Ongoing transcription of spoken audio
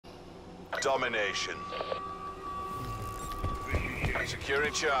Domination.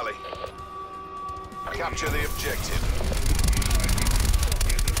 Securing Charlie. Capture the objective.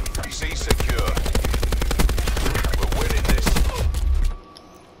 C secure. We're winning this.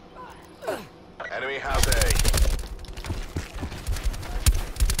 Enemy has A.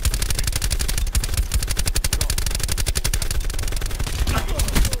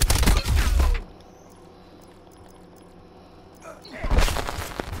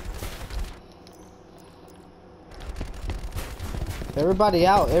 Everybody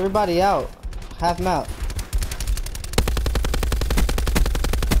out, everybody out. Half map.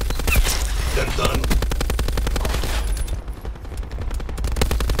 They're done.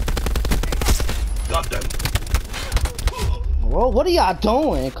 Got them. Whoa, what are y'all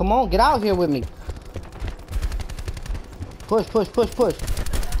doing? Come on, get out here with me. Push, push, push, push.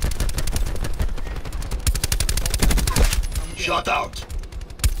 Shot out.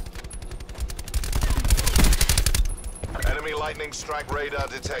 Enemy lightning strike radar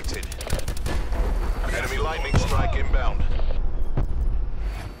detected. Enemy lightning strike inbound.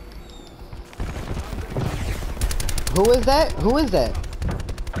 Who is that? Who is that?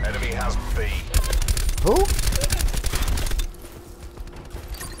 Enemy has B. Who?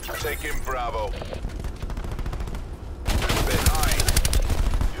 Taking Bravo. Behind.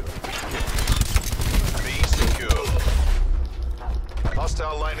 B secure.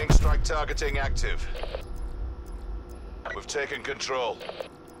 Hostile lightning strike targeting active. We've taken control.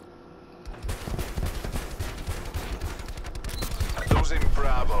 Losing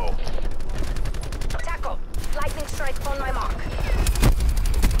Bravo. Tackle. Lightning strike on my mark.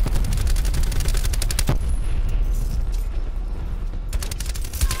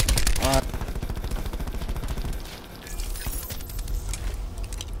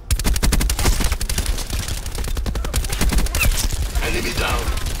 Enemy down.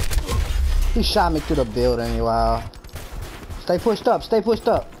 He shot me through the building, wow. Stay pushed up, stay pushed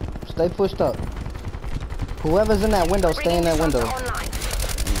up. Stay pushed up. Whoever's in that window, stay in that window.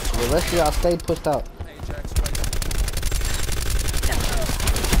 The rest of y'all stay pushed out.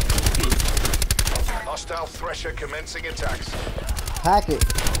 Hostile Thresher commencing attacks. Hack it.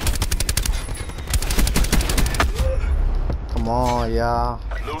 Come on, y'all.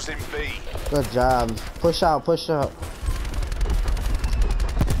 Losing B. Good job. Push out, push out.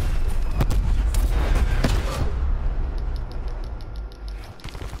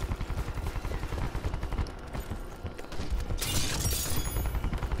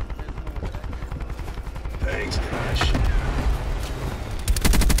 Thanks, Crash.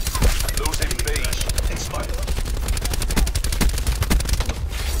 Losing B. Expired.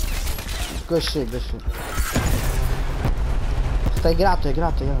 Good shit, good shit. Stay, get out there, get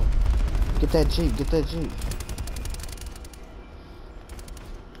out there, yo. Get that Jeep, get that Jeep.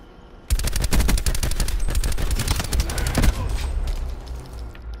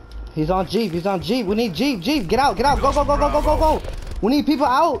 He's on Jeep, he's on Jeep. We need Jeep, Jeep. Get out, go, go, go, go, go, go, go. We need people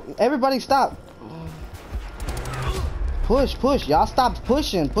out. Everybody stop. Push, push. Y'all stop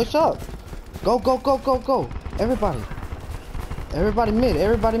pushing. Push up. Go, go, go, go, go. Everybody. Everybody mid,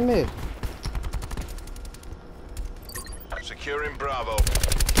 everybody mid. Securing Bravo.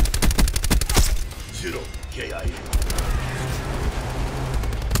 0 KIA.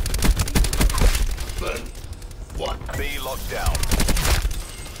 Burn. 1. B locked down.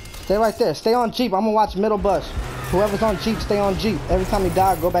 Stay right there. Stay on Jeep. I'm gonna watch middle bus. Whoever's on Jeep, stay on Jeep. Every time he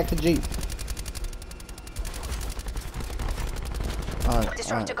die, go back to Jeep. Alright,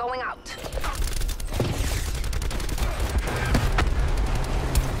 Disruptor going out.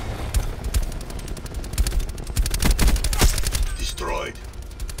 Destroyed.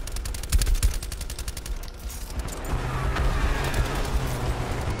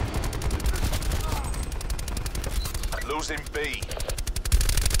 Losing B.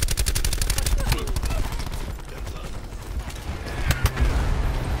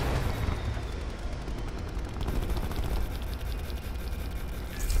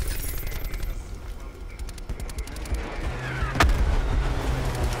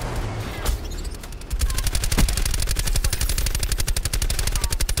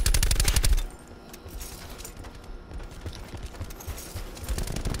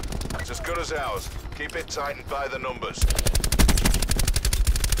 It's as good as ours. Keep it tight and by the numbers.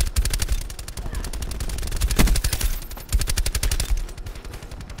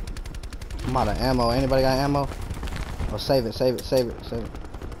 I'm out of ammo. Anybody got ammo? Oh, save it, save it, save it, save it.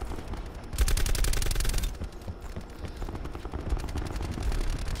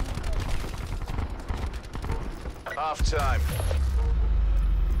 Half time.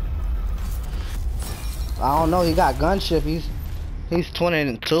 I don't know. He got gunship. He's He's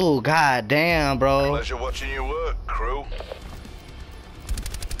 22. God damn, bro. Pleasure watching you work, crew.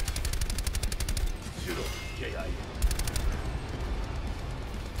 0 KIA.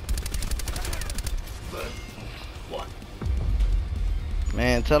 Burn. 1.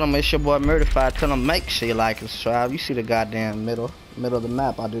 Man, tell him it's your boy Murderfy. Tell him make sure you like and subscribe. You see the goddamn middle of the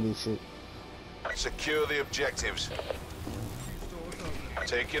map. I do this shit. Secure the objectives.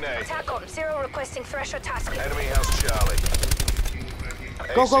 Taking A. Attack on. Zero requesting thresher task. Enemy house Charlie.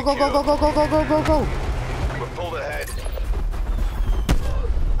 Go, go, go, go, go, go, go, go, go, go, go. We're pulled ahead.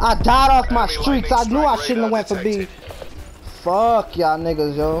 I died off my Enemy streaks. I lightning knew I strike shouldn't have radar went for B. detected. Fuck y'all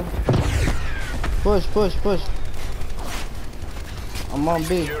niggas, yo. Push, push, push. I'm on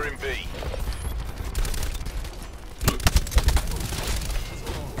B. Securing B.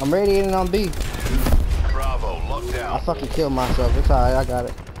 I'm radiating on B. Bravo, locked I down. fucking killed myself. It's alright, I got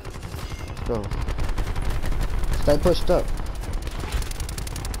it. Let's go. Stay pushed up.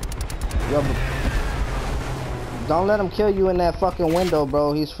 Yo, don't let him kill you in that fucking window,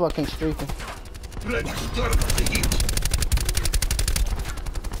 bro. He's fucking streaking. Ready to turn the heat.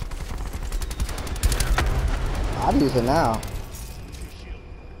 I'll use it now.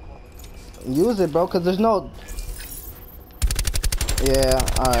 Use it, bro, cause there's no. Yeah,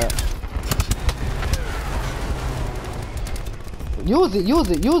 alright. Use it, use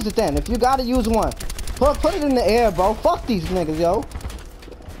it, use it then. If you gotta use one. Put it in the air, bro. Fuck these niggas, yo.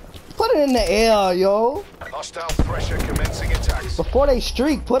 Put it in the air, yo. Hostile pressure commencing attacks. Before they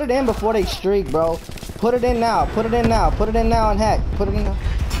streak, put it in before they streak, bro. Put it in now, put it in now, put it in now and hack. Put it in now.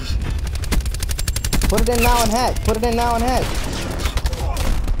 Put it in now and hack. Put it in now and hack.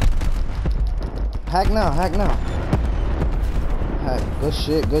 Hack now, hack now. Hack. Good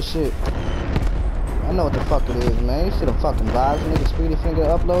shit, good shit. I know what the fuck it is, man. You see the fucking vibes, nigga. Speedy finger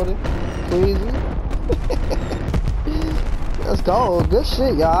uploaded. Crazy. Let's go. Good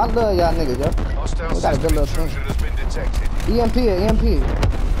shit, y'all. I love y'all niggas, yo. Hostile We got a good system little team. intrusion has been detected. EMP it, EMP.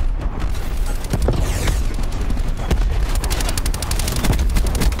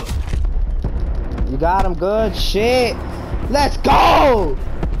 You got him, good shit. Let's go!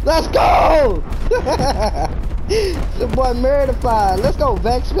 Let's go! It's your boy Murderfy. Let's go,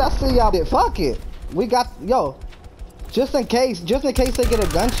 Vex. I see y'all. Fuck it. We got, yo. Just in case they get a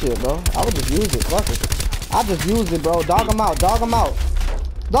gunship, bro. I would just use it. Fuck it. I just use it, bro. Dog him out, dog him out.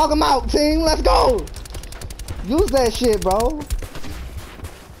 Dog him out, team. Let's go. Use that shit, bro.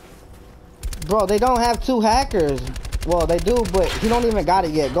 Bro, they don't have 2 hackers. Well, they do, but he don't even got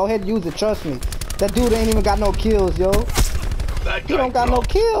it yet. Go ahead and use it, trust me. That dude ain't even got no kills, yo. That He guy don't got no dropped.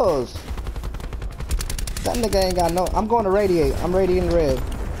 kills. That nigga ain't got no. I'm going to radiate. I'm radiating red.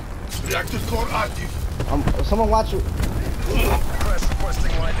 Reactor core active. Someone watch it. Press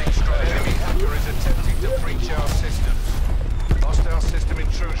requesting lightning strike. Enemy hacker is attempting to breach our systems. Hostile system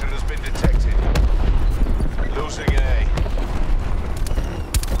intrusion has been detected. Losing A.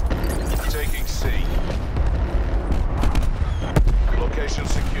 Taking C. Location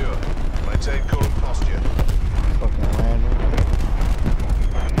secure. Maintain current posture. Fucking random.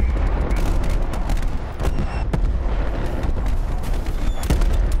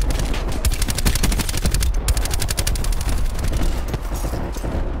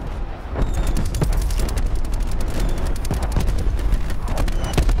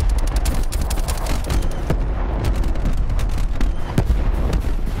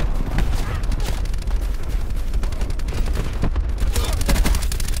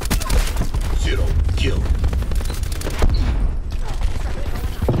 Kill.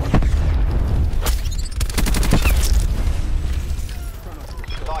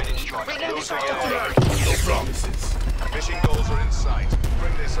 Lightning strike. Losing A. No promises. Mission goals are in sight.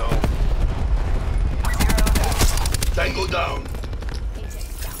 Bring this home. Tango down.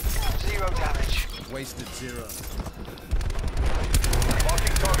 0 damage. Wasted 0.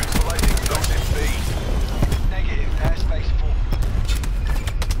 Marking targets for lightning strikes in B. Negative. Airspace full.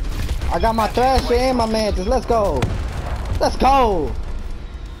 I got my thrasher and my mantis. Let's go. Let's go.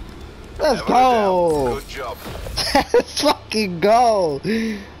 Let's go. Good job. Let's fucking go.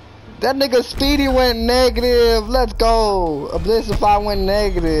 That nigga Speedy went negative. Let's go. Ablcify went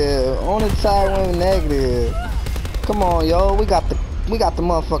negative. On its side went negative. Come on, yo. We got the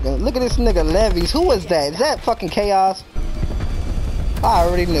motherfucking. Look at this nigga Levies. Who is that? Is that fucking Chaos? I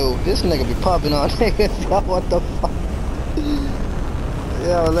already knew. This nigga be pubbing on niggas. What the fuck?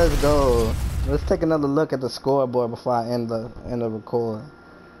 Yo, let's go. Let's take another look at the scoreboard before I end the record.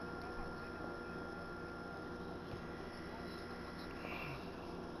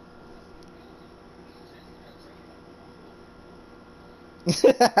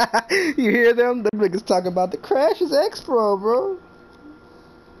 You hear them? Them niggas talking about the crash is X Pro, bro.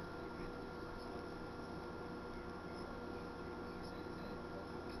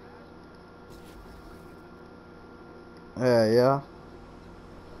 Yeah.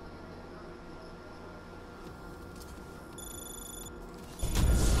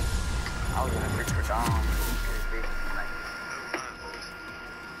 I was gonna freak for Dom.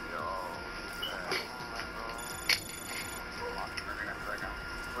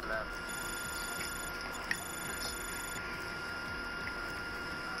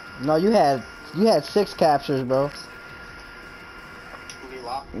 No, you had 6 captures, bro.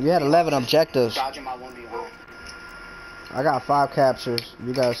 You had 11 objectives. Dodging my 1v1. I got 5 captures.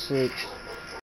 You got 6.